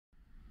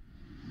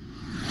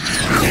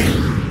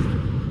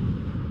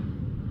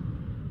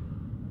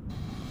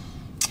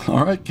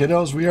All right,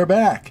 kiddos, we are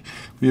back.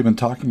 We have been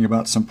talking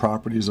about some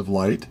properties of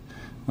light,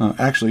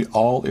 actually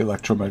all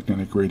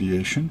electromagnetic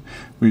radiation.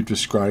 We've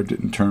described it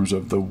in terms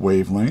of the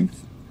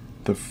wavelength,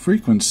 the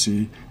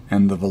frequency,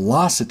 and the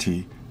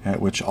velocity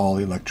at which all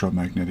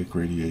electromagnetic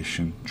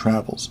radiation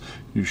travels.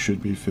 You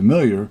should be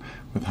familiar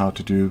with how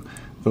to do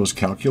those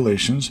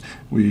calculations.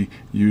 We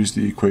use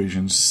the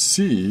equation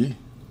C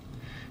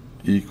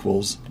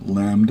equals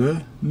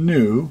lambda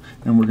nu,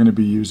 and we're going to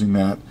be using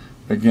that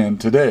again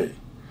today.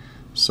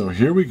 So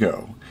here we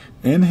go.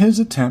 In his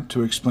attempt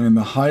to explain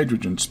the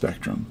hydrogen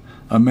spectrum,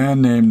 a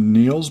man named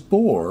Niels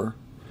Bohr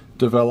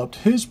developed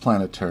his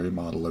planetary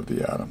model of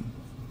the atom.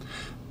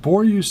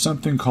 Bohr used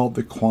something called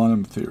the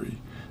quantum theory,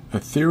 a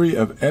theory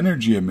of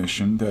energy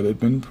emission that had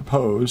been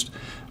proposed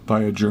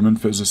by a German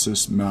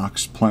physicist,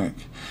 Max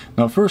Planck.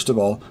 Now, first of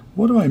all,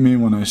 what do I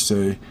mean when I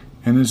say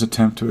in his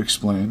attempt to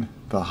explain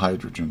the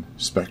hydrogen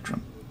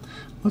spectrum?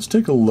 Let's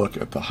take a look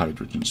at the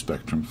hydrogen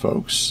spectrum,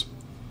 folks.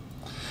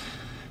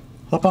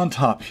 Up on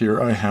top here,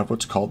 I have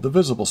what's called the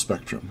visible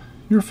spectrum.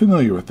 You're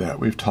familiar with that.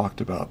 We've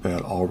talked about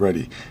that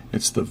already.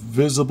 It's the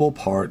visible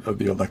part of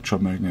the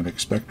electromagnetic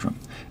spectrum.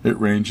 It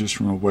ranges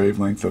from a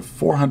wavelength of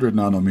 400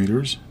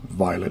 nanometers,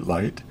 violet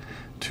light,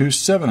 to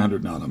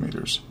 700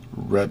 nanometers,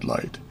 red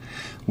light.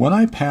 When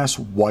I pass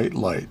white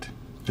light,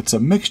 it's a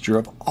mixture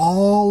of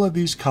all of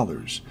these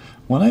colors.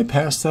 When I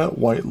pass that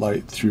white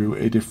light through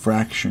a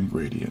diffraction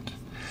gradient,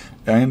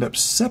 I end up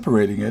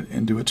separating it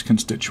into its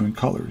constituent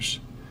colors.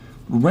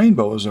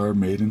 Rainbows are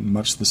made in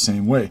much the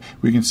same way.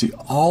 We can see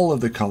all of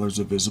the colors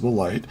of visible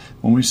light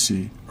when we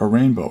see a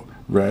rainbow: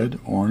 red,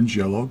 orange,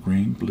 yellow,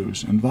 green,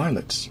 blues, and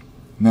violets.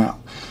 Now,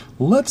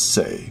 let's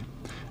say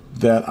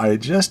that I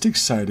just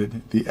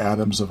excited the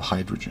atoms of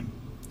hydrogen,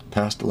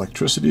 passed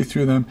electricity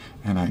through them,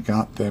 and I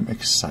got them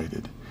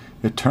excited.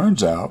 It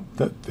turns out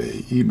that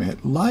they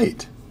emit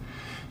light.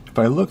 If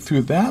I look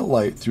through that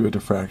light through a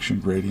diffraction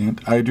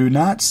gradient, I do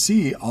not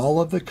see all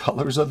of the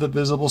colors of the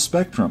visible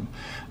spectrum.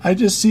 I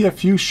just see a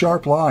few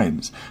sharp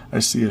lines.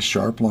 I see a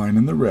sharp line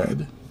in the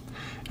red.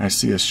 I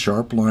see a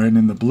sharp line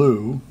in the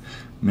blue,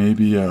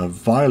 maybe a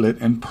violet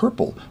and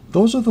purple.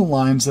 Those are the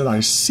lines that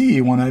I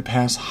see when I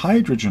pass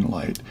hydrogen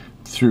light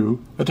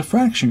through a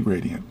diffraction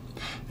gradient.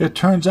 It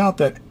turns out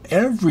that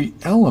every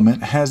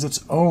element has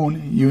its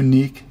own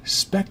unique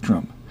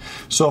spectrum.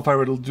 So if I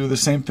were to do the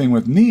same thing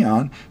with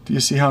neon, do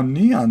you see how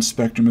neon's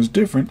spectrum is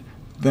different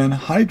than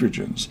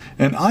hydrogen's?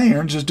 And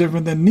iron's is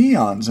different than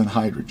neon's and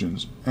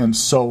hydrogen's, and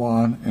so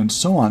on and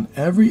so on.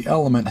 Every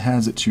element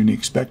has its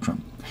unique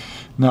spectrum.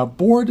 Now,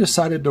 Bohr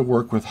decided to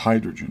work with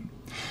hydrogen.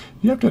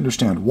 You have to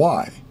understand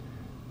why.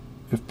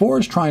 If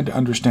Bohr is trying to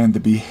understand the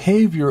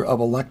behavior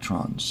of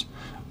electrons,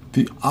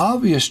 the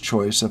obvious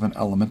choice of an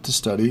element to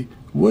study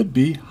would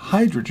be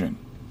hydrogen.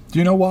 Do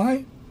you know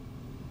why?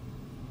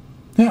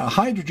 Yeah,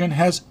 hydrogen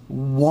has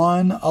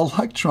one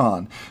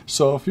electron.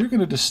 So if you're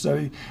going to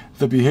study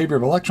the behavior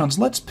of electrons,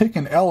 let's pick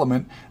an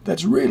element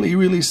that's really,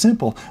 really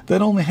simple,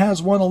 that only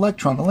has one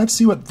electron. And let's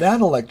see what that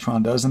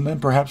electron does, and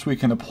then perhaps we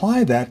can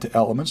apply that to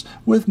elements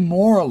with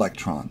more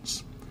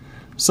electrons.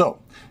 So,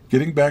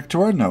 getting back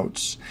to our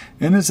notes,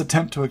 in his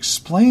attempt to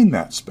explain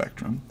that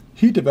spectrum,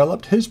 he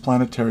developed his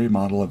planetary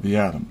model of the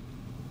atom.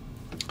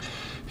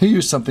 He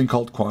used something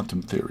called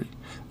quantum theory,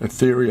 a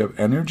theory of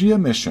energy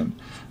emission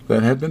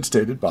that had been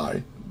stated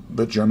by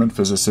the German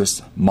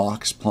physicist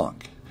Max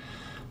Planck.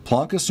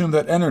 Planck assumed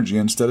that energy,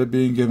 instead of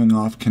being given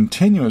off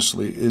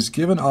continuously, is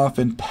given off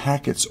in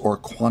packets or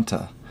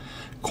quanta.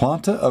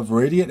 Quanta of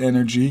radiant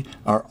energy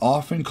are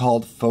often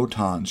called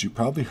photons. You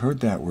probably heard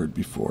that word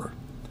before.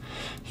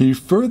 He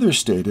further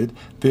stated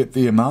that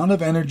the amount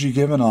of energy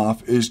given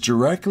off is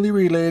directly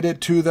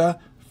related to the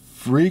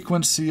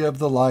frequency of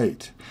the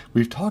light.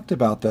 We've talked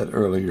about that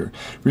earlier.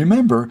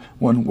 Remember,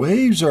 when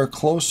waves are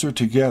closer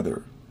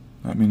together,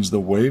 that means the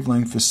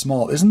wavelength is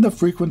small. Isn't the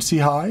frequency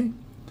high?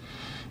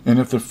 And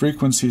if the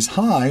frequency is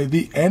high,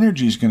 the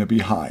energy is going to be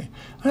high.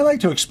 I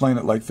like to explain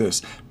it like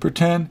this.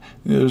 Pretend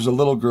there's a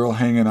little girl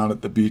hanging out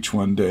at the beach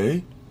one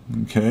day,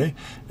 okay,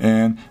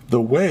 and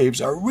the waves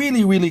are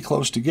really, really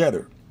close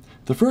together.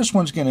 The first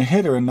one's going to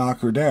hit her and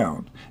knock her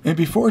down. And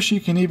before she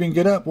can even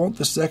get up, won't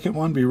the second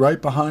one be right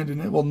behind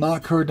and it will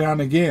knock her down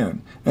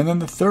again? And then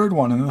the third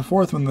one and the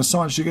fourth one and so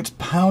on. She gets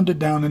pounded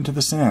down into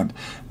the sand.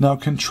 Now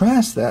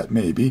contrast that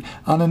maybe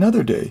on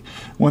another day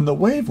when the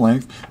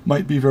wavelength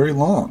might be very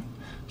long.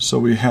 So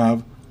we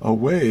have a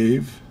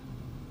wave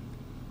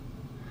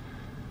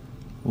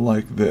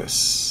like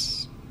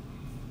this.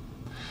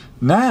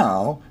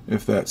 Now,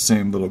 if that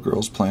same little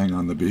girl's playing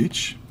on the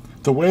beach,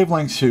 the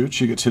wavelength's huge.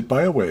 She gets hit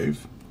by a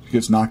wave.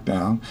 Gets knocked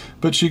down,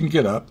 but she can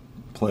get up,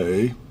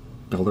 play,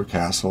 build her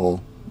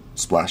castle,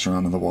 splash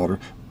around in the water.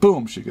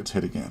 Boom, she gets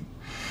hit again.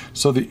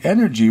 So the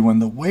energy, when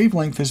the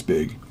wavelength is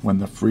big, when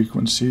the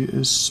frequency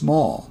is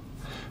small,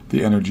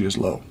 the energy is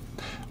low.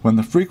 When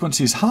the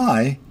frequency is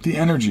high, the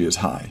energy is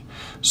high.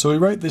 So we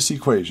write this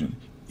equation.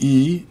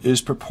 E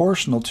is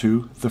proportional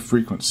to the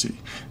frequency.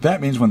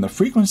 That means when the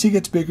frequency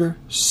gets bigger,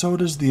 so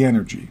does the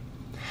energy.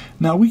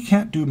 Now we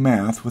can't do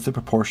math with a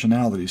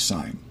proportionality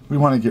sign. We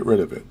want to get rid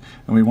of it,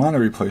 and we want to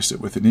replace it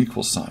with an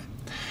equal sign.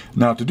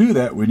 Now to do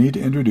that, we need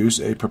to introduce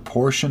a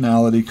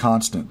proportionality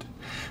constant.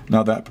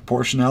 Now that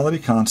proportionality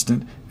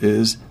constant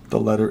is the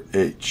letter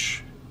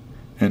h,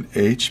 and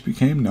h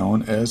became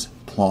known as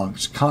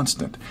Planck's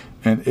constant,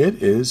 and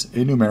it is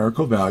a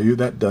numerical value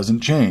that doesn't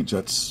change.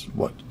 That's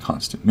what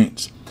constant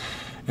means.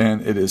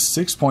 And it is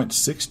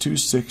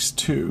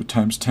 6.6262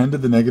 times 10 to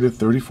the negative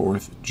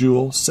 34th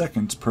joule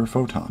seconds per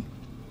photon.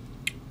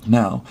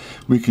 Now,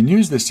 we can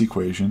use this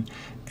equation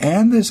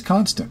and this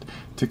constant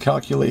to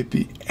calculate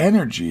the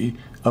energy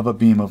of a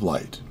beam of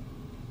light.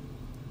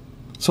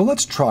 So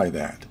let's try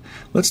that.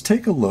 Let's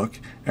take a look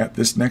at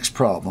this next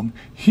problem.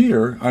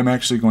 Here, I'm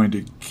actually going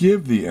to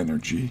give the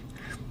energy,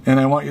 and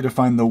I want you to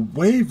find the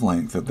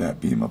wavelength of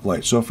that beam of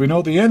light. So if we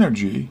know the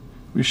energy,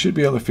 we should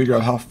be able to figure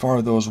out how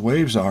far those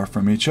waves are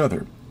from each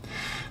other.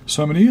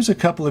 So I'm going to use a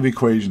couple of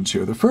equations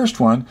here. The first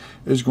one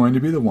is going to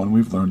be the one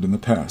we've learned in the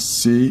past,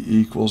 C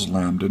equals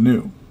lambda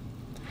nu.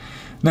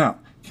 Now,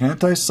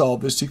 can't I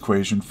solve this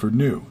equation for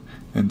nu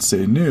and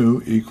say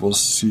nu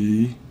equals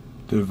C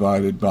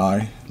divided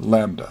by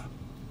lambda?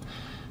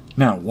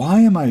 Now,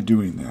 why am I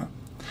doing that?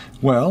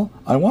 Well,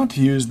 I want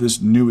to use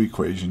this nu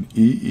equation,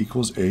 E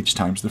equals h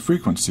times the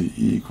frequency,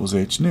 E equals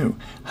h nu.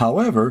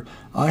 However,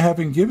 I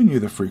haven't given you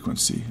the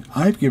frequency.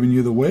 I've given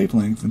you the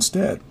wavelength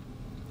instead.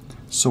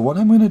 So what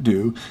I'm going to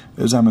do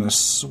is I'm going to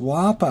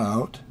swap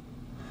out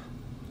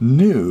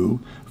nu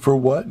for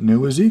what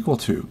nu is equal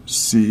to,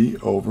 C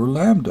over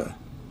lambda.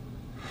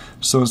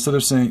 So instead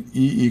of saying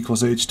E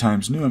equals h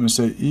times nu, I'm going to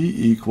say E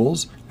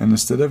equals, and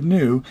instead of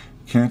nu,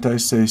 can't I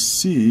say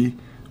C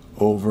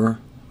over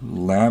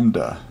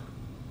lambda?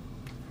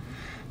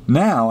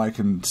 Now I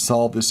can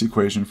solve this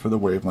equation for the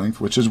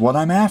wavelength, which is what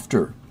I'm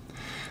after.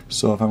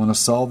 So if I want to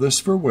solve this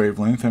for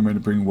wavelength, I'm going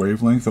to bring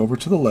wavelength over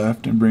to the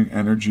left and bring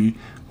energy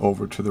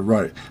over to the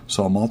right.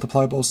 So I'll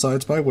multiply both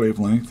sides by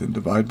wavelength and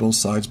divide both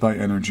sides by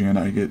energy, and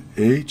I get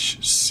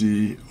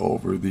hc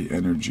over the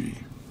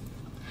energy.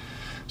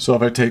 So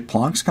if I take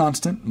Planck's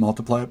constant,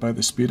 multiply it by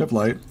the speed of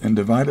light, and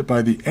divide it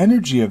by the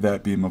energy of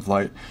that beam of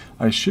light,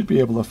 I should be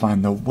able to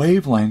find the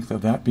wavelength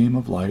of that beam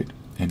of light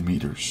in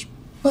meters.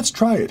 Let's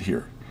try it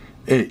here.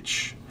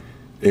 H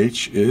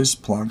is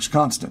Planck's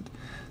constant.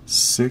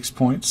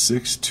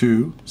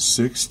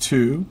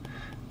 6.6262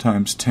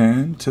 times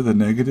 10 to the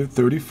negative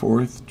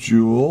 34th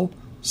joule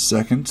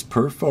seconds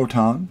per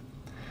photon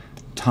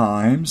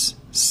times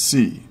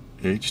C.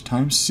 H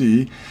times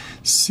C.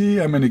 C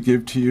I'm going to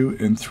give to you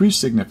in three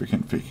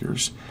significant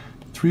figures.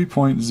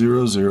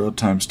 3.00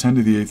 times 10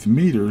 to the 8th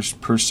meters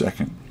per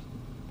second.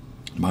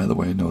 By the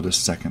way, notice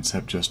seconds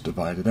have just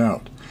divided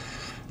out.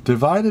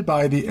 Divided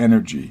by the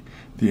energy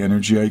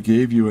I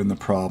gave you in the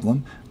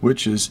problem,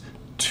 which is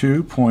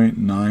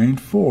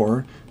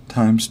 2.94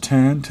 times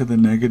 10 to the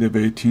negative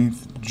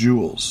 18th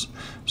joules.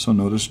 So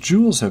notice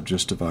joules have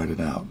just divided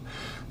out.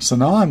 So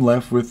now I'm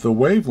left with the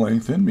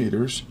wavelength in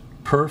meters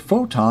per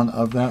photon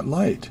of that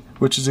light,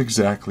 which is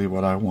exactly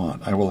what I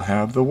want. I will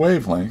have the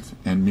wavelength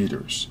in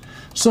meters.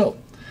 So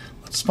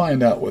let's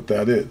find out what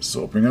that is.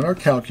 So bring out our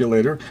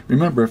calculator.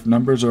 Remember, if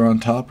numbers are on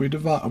top,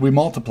 we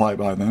multiply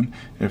by them.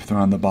 If they're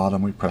on the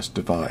bottom, we press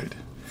divide.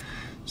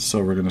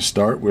 So we're going to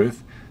start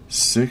with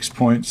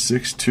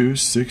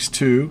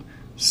 6.6262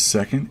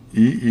 second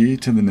EE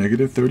to the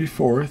negative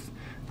 34th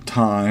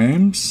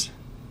times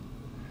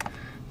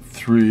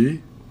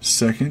 3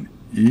 second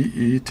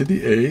EE to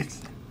the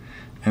 8th,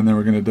 and then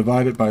we're going to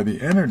divide it by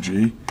the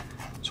energy,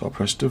 so I'll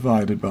press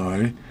divided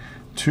by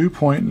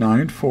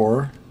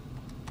 2.94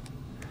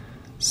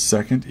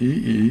 second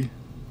EE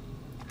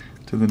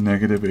to the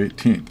negative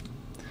 18th.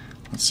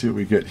 Let's see what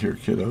we get here,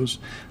 kiddos.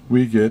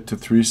 We get to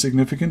three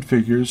significant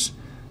figures,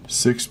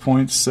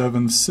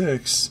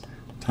 6.76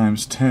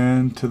 times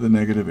 10 to the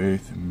negative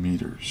 8th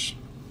meters.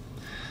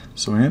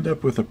 So we end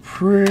up with a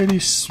pretty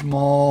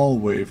small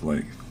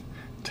wavelength,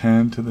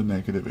 10 to the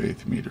negative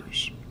 8th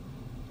meters.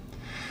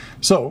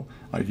 So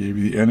I gave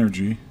you the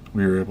energy,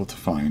 we were able to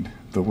find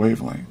the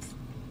wavelength.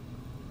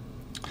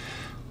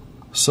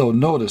 So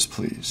notice,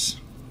 please,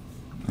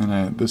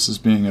 and this is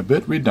being a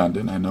bit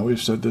redundant, I know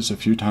we've said this a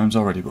few times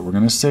already, but we're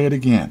going to say it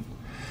again.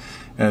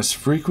 As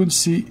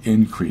frequency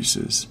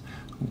increases,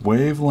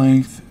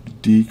 wavelength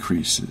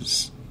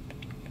decreases.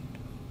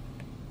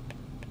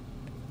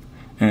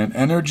 And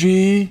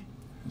energy,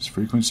 as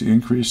frequency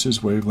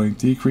increases, wavelength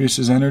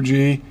decreases,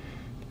 energy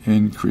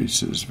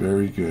increases.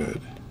 Very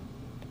good.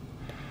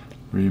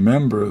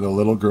 Remember the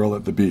little girl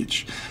at the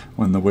beach.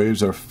 When the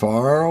waves are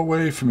far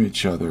away from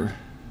each other,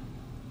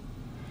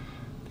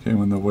 okay,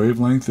 when the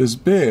wavelength is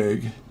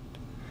big,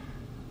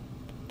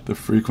 the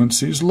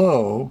frequency is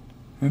low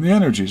and the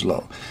energy is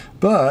low.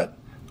 But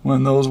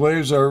when those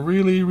waves are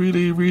really,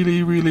 really,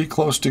 really, really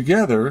close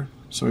together,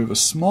 so we have a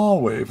small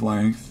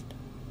wavelength,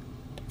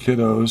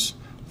 kiddos,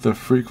 the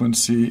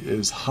frequency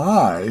is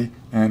high,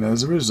 and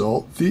as a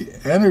result, the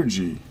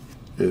energy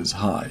is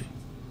high.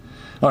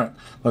 All right,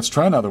 let's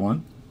try another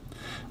one.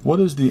 What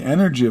is the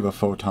energy of a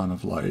photon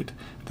of light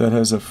that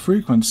has a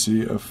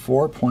frequency of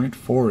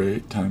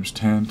 4.48 times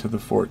 10 to the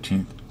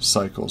 14th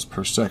cycles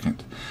per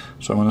second.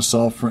 So I want to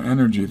solve for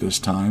energy this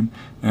time,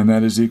 and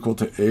that is equal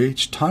to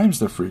h times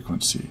the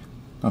frequency.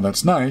 Now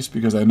that's nice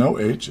because I know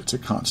h, it's a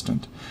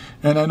constant,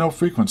 and I know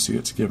frequency,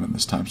 it's given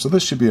this time. So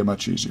this should be a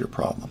much easier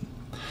problem.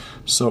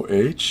 So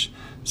h,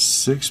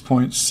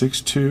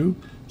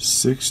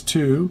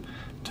 6.6262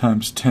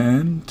 times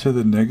 10 to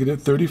the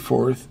negative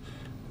 34th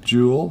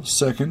joule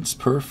seconds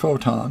per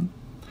photon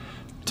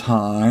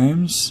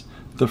times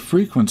the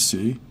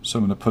frequency, so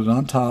I'm going to put it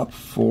on top,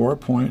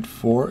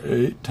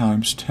 4.48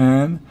 times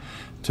 10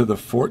 to the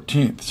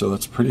 14th. So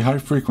that's pretty high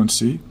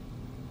frequency.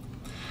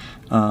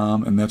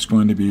 And that's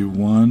going to be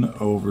 1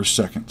 over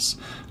seconds.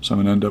 So I'm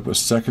going to end up with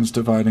seconds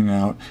dividing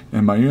out,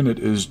 and my unit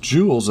is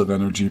joules of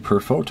energy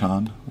per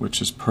photon,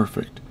 which is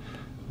perfect.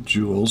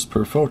 Joules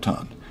per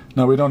photon.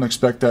 Now we don't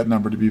expect that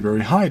number to be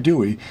very high, do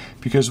we?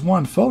 Because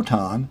one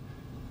photon,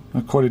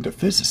 according to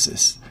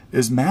physicists,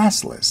 is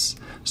massless.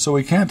 So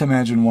we can't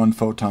imagine one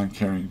photon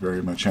carrying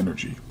very much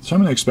energy. So I'm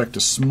going to expect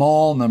a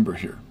small number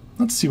here.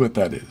 Let's see what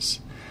that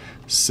is.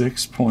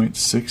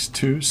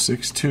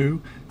 6.6262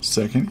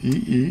 second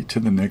EE to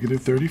the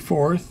negative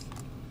 34th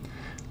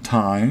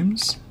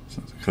times,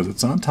 because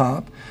it's on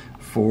top,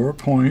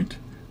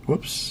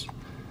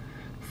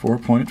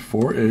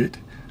 4.48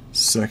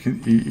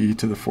 second EE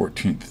to the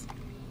 14th.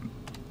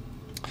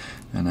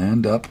 And I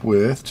end up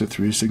with, to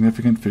three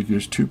significant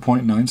figures,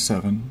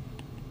 2.97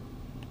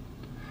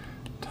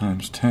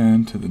 times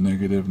 10 to the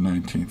negative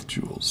 19th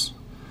joules.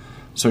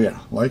 So yeah,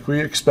 like we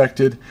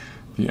expected,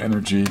 the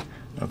energy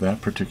of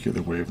that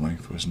particular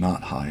wavelength was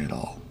not high at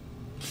all.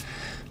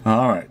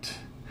 All right.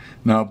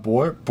 Now,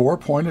 Bohr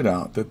pointed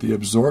out that the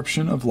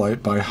absorption of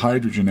light by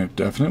hydrogen at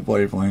definite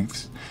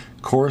wavelengths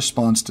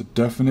corresponds to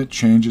definite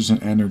changes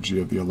in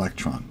energy of the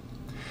electron.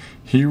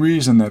 He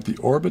reasoned that the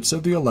orbits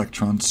of the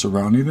electrons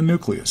surrounding the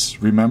nucleus,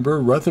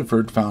 remember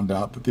Rutherford found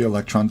out that the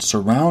electrons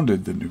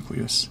surrounded the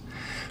nucleus,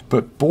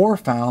 but Bohr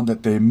found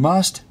that they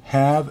must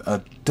have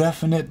a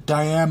definite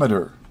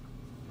diameter.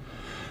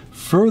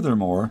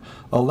 Furthermore,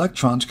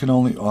 electrons can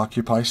only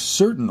occupy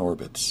certain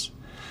orbits.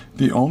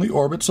 The only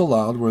orbits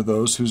allowed were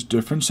those whose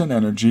difference in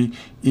energy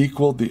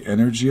equaled the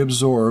energy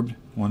absorbed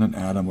when an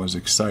atom was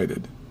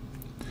excited.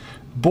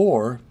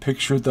 Bohr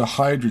pictured the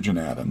hydrogen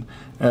atom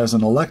as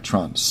an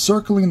electron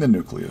circling the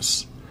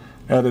nucleus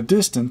at a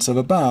distance of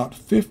about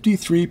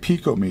 53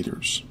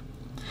 picometers.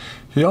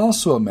 He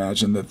also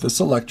imagined that this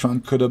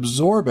electron could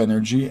absorb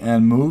energy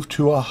and move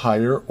to a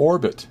higher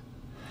orbit.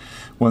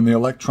 When the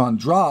electron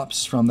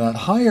drops from that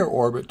higher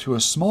orbit to a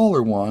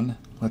smaller one,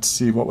 let's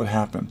see what would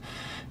happen.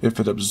 If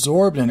it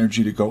absorbed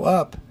energy to go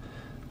up,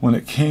 when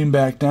it came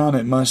back down,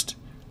 it must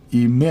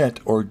emit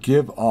or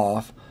give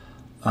off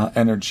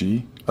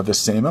energy of the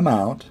same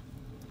amount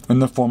in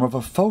the form of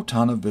a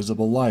photon of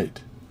visible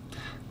light.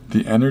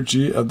 The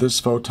energy of this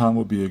photon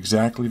will be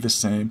exactly the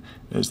same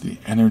as the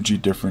energy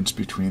difference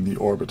between the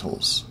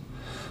orbitals.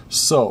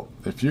 So,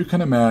 if you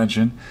can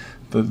imagine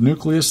the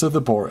nucleus of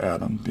the Bohr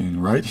atom being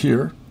right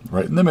here,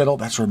 right in the middle,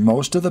 that's where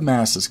most of the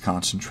mass is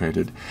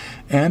concentrated,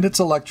 and its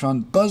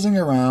electron buzzing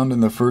around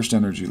in the first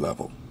energy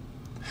level.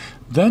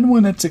 Then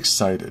when it's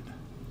excited,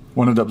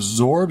 when it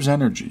absorbs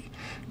energy,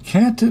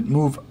 can't it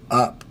move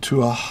up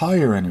to a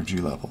higher energy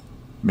level?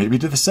 Maybe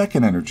to the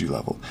second energy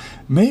level.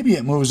 Maybe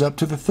it moves up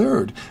to the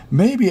third.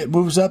 Maybe it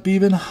moves up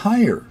even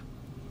higher.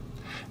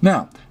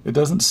 Now, it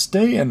doesn't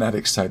stay in that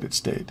excited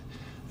state.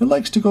 It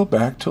likes to go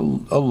back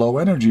to a low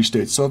energy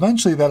state. So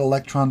eventually that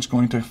electron's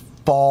going to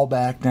fall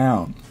back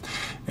down.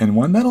 And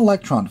when that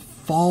electron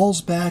falls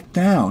back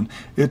down,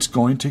 it's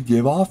going to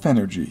give off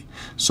energy.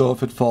 So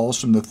if it falls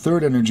from the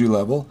third energy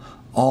level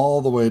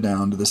all the way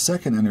down to the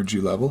second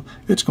energy level,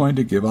 it's going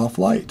to give off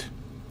light.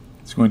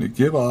 It's going to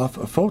give off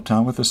a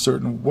photon with a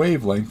certain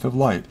wavelength of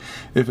light.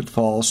 If it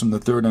falls from the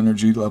third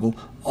energy level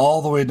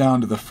all the way down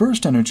to the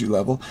first energy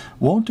level,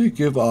 won't it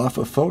give off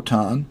a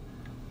photon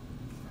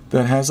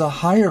that has a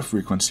higher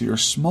frequency or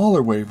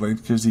smaller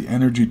wavelength because the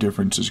energy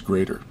difference is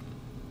greater?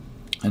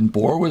 And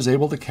Bohr was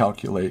able to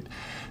calculate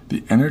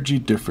the energy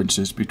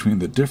differences between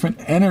the different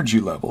energy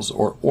levels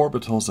or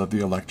orbitals of the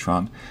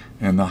electron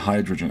and the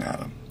hydrogen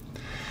atom.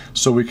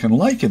 So we can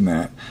liken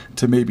that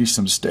to maybe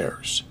some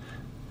stairs.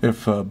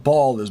 If a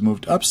ball is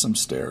moved up some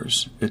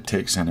stairs, it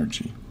takes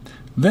energy.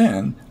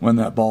 Then, when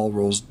that ball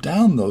rolls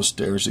down those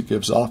stairs, it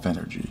gives off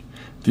energy.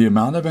 The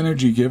amount of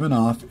energy given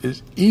off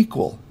is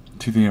equal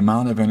to the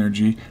amount of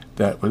energy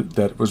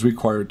that was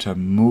required to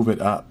move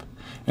it up.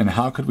 And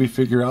how could we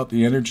figure out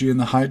the energy in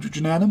the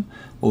hydrogen atom?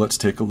 Well, let's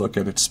take a look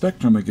at its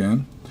spectrum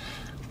again.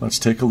 Let's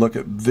take a look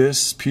at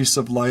this piece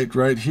of light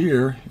right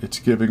here. It's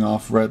giving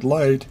off red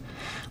light.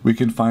 We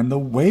can find the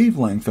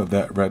wavelength of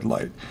that red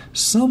light,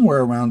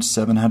 somewhere around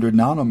 700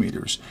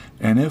 nanometers.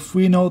 And if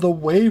we know the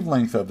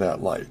wavelength of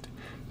that light,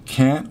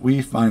 can't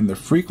we find the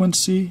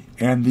frequency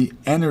and the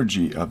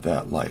energy of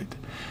that light?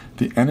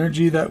 The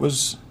energy that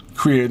was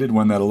created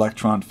when that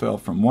electron fell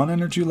from one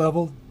energy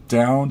level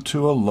down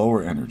to a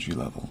lower energy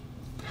level.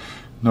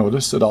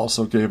 Notice it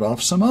also gave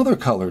off some other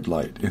colored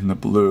light in the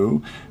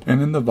blue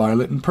and in the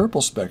violet and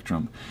purple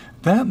spectrum.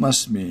 That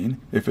must mean,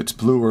 if it's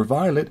blue or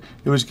violet,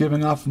 it was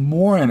giving off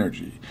more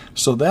energy.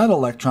 So that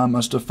electron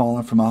must have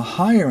fallen from a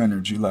higher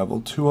energy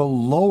level to a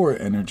lower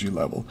energy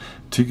level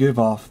to give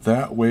off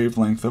that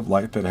wavelength of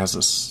light that has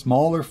a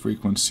smaller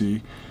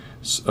frequency,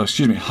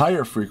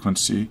 higher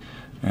frequency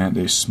and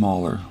a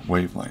smaller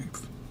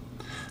wavelength.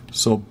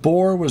 So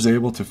Bohr was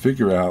able to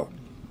figure out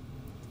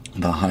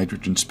the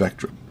hydrogen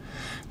spectrum.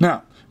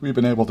 Now, we've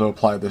been able to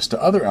apply this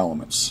to other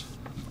elements.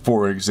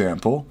 For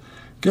example,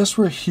 guess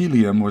where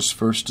helium was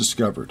first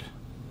discovered?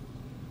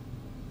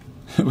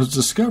 It was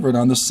discovered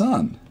on the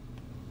sun.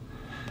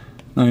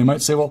 Now you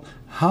might say, well,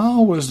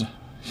 how was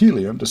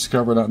helium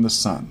discovered on the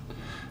sun?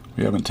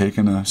 We haven't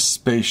taken a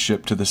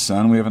spaceship to the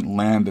sun. We haven't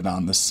landed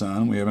on the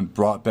sun. We haven't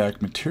brought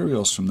back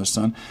materials from the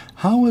sun.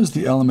 How was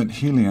the element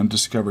helium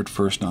discovered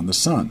first on the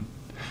sun?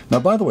 Now,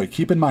 by the way,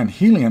 keep in mind,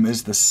 helium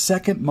is the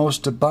second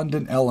most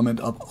abundant element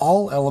of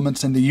all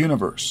elements in the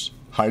universe.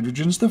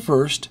 Hydrogen's the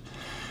first.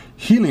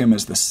 Helium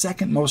is the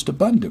second most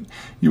abundant.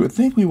 You would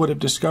think we would have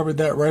discovered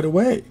that right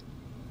away.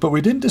 But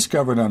we didn't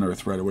discover it on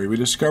Earth right away. We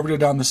discovered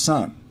it on the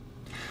sun.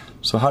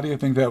 So how do you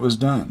think that was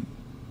done?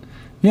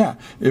 Yeah,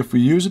 if we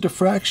use a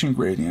diffraction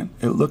gradient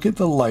and look at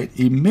the light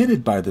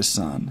emitted by the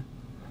sun,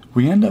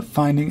 we end up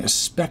finding a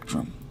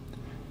spectrum.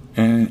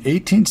 And in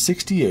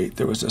 1868,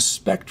 there was a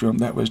spectrum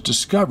that was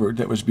discovered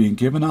that was being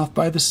given off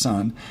by the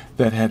sun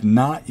that had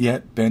not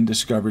yet been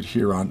discovered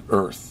here on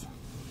Earth.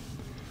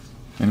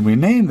 And we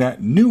named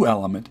that new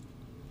element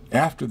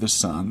after the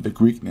sun, the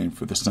Greek name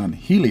for the sun,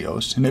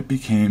 Helios, and it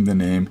became the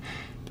name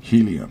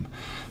helium.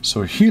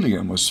 So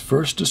helium was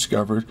first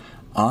discovered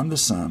on the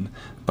sun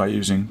by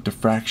using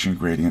diffraction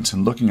gradients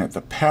and looking at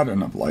the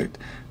pattern of light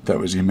that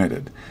was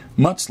emitted,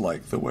 much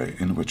like the way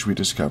in which we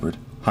discovered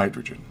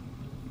hydrogen.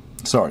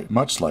 Sorry,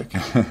 much like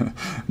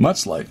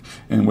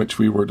in which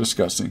we were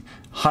discussing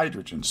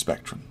hydrogen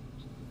spectrum.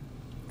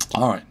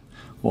 All right,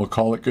 we'll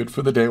call it good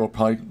for the day. We'll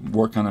probably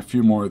work on a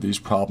few more of these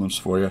problems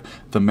for you.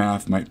 The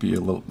math might be a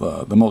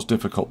little the most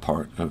difficult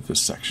part of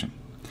this section.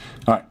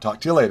 All right,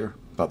 talk to you later.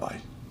 Bye-bye.